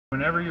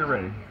Whenever you're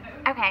ready.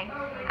 Okay,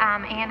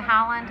 Ann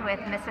Holland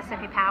with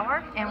Mississippi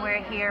Power, and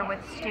we're here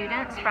with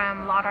students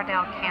from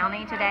Lauderdale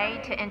County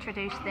today to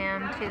introduce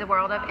them to the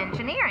world of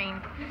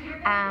engineering.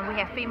 We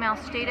have female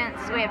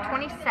students. We have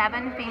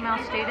 27 female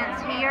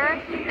students here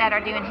that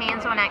are doing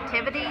hands-on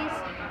activities.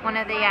 One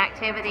of the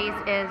activities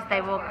is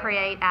they will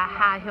create a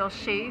high-heel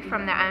shoe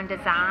from their own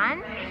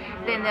design.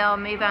 Then they'll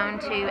move on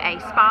to a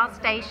spa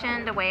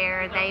station to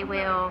where they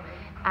will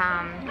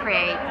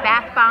create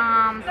bath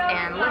bombs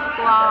and lip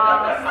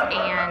gloss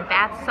and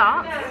bath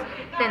salts.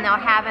 Then they'll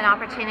have an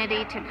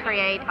opportunity to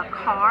create a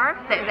car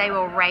that they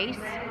will race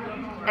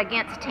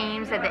against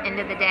teams at the end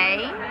of the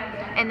day.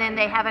 And then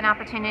they have an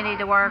opportunity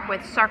to work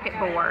with circuit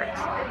boards,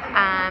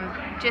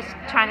 just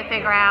trying to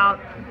figure out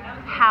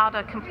how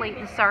to complete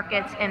the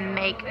circuits and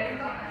make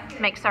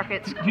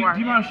circuits work.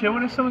 Do you mind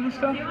showing us some of this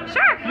stuff?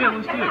 Sure. Yeah,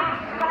 let's do it.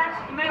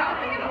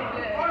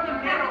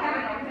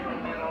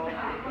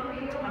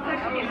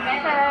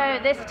 So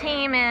this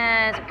team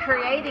is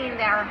creating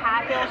their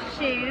high heel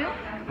shoe.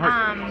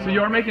 So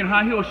you are making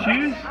high heel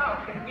shoes?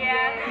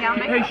 Yeah.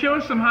 Hey, show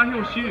us some high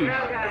heel shoes.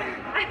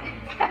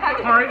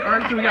 All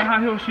right. So we got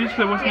high heel shoes.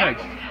 So what's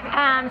next?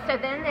 So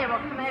then they will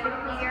come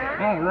over here.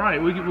 All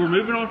right. We're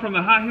moving on from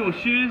the high heel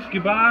shoes.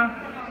 Goodbye.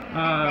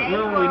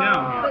 Where are we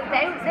now?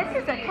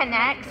 This is a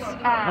Connect.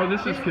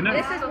 This is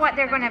Connect. This is what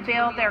they're going to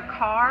build their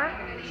car.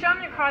 Show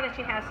them the car that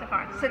you have so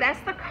far. So that's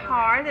the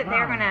car that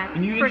they're going to present.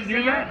 And you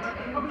engineer that?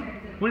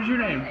 What is your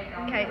name?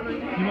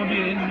 Caitlin. You want to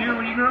be an engineer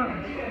when you grow up?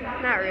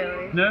 Not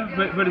really. No?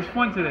 But it's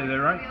fun today though,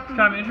 right? It's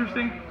kind of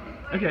interesting?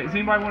 Okay, does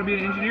anybody want to be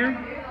an engineer?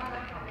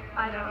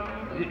 I don't.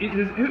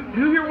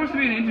 Who here wants to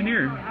be an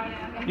engineer?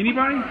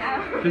 Anybody?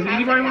 Does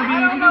anybody want to be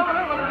an engineer?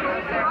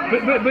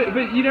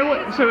 But you know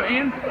what? So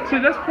Ann,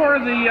 that's part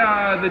of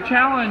the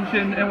challenge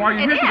and why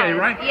you're here today,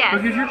 right? Yes.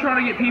 Because you're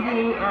trying to get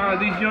people,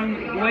 these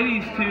young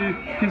ladies, to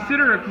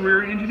consider a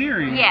career in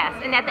engineering. Yes,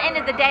 and at the end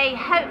of the day,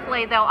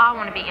 hopefully they'll all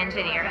want to be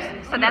engineers.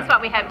 So that's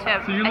what we hope to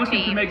achieve. So you're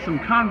looking to make some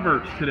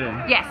converts today.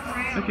 Yes.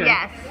 Okay.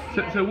 Yes.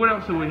 So what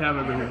else do we have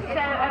over here?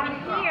 So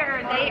over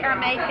here they are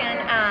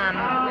making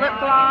lip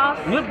gloss.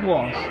 Lip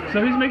gloss. So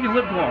who's making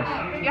lip gloss?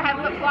 You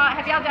have lip gloss.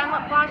 Have y'all done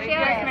lip gloss yet?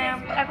 Yes,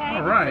 ma'am. Okay.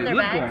 All right, lip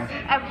gloss.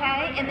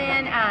 Okay, and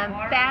then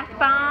bath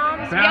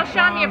bombs. Y'all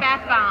show me your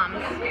bath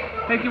bombs.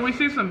 Hey, can we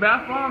see some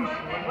bath bombs?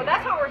 Well,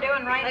 that's what we're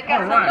doing right now.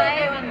 All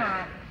right. Doing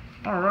that.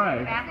 All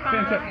right. Bath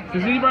bombs. Fantastic.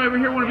 Does anybody over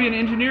here want to be an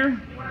engineer?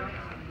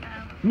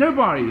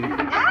 Nobody.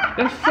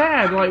 That's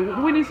sad. Like,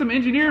 we need some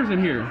engineers in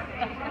here.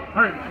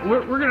 All right,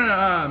 we're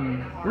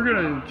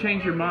gonna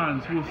change your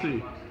minds. We'll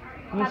see.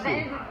 We'll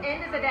see.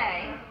 End of the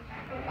day.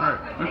 All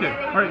right. Okay.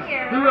 All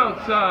right. Who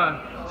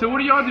else? So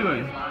what are y'all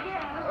doing?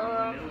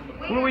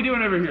 What are we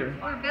doing over here?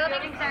 We're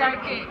building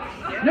circuits.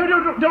 No,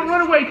 don't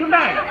run away. Come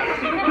back.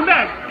 Come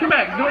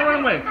back. Don't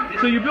run away.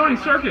 So you're building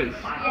circuits.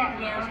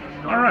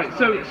 Yeah. All right.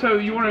 So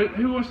you want to?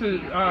 Who wants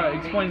to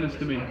explain this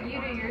to me?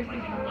 You do yours.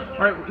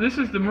 All right. This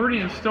is the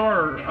Meridian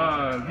Star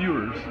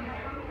viewers.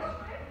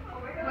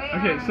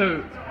 Okay.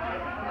 So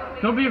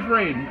don't be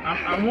afraid.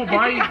 I won't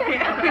bite you.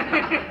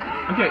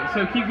 Okay.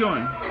 So keep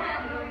going.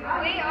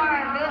 We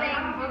are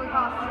building what we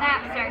call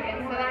snap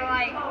circuits. So they're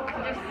like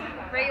just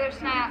regular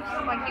snaps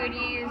like you would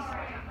use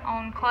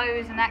on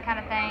clothes and that kind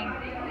of thing.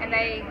 And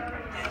they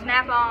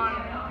snap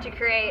on to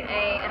create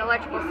an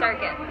electrical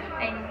circuit.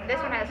 And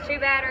this one has 2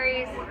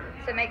 batteries,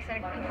 so it makes a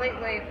complete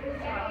loop.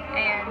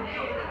 And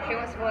who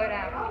wants to blow it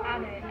out? I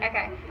did.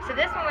 Okay, so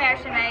this one we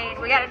actually made,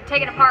 we got to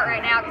take it apart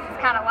right now because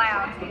it's kind of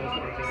loud.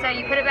 So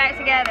you put it back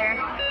together,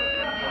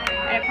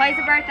 and it plays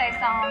a birthday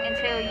song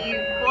until you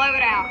blow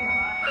it out.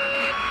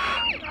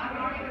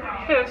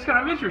 Yeah, that's kind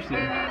of interesting.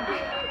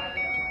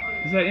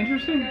 Is that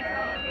interesting?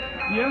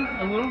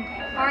 Yeah, a little?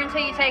 Or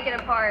until you take it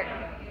apart.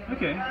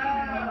 Okay.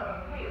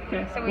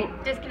 So we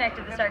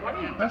disconnected the circuit.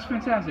 That's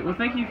fantastic. Well,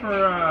 thank you for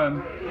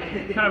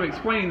kind of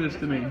explaining this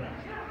to me.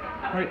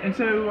 All right, and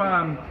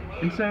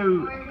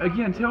so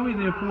again, tell me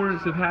the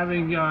importance of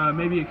having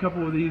maybe a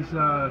couple of these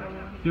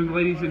young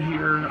ladies in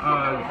here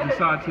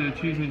decide to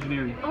choose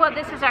engineering. Well,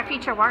 this is our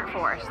future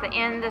workforce. They're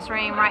in this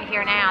room right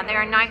here now.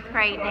 They're in 9th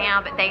grade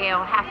now, but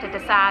they'll have to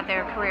decide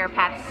their career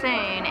path soon,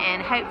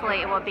 and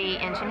hopefully it will be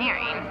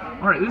engineering.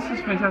 All right, this is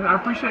fantastic. I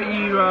appreciate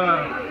you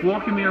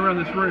walking me around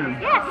this room.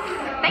 Yes,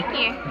 thank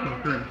you.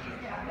 Okay, great.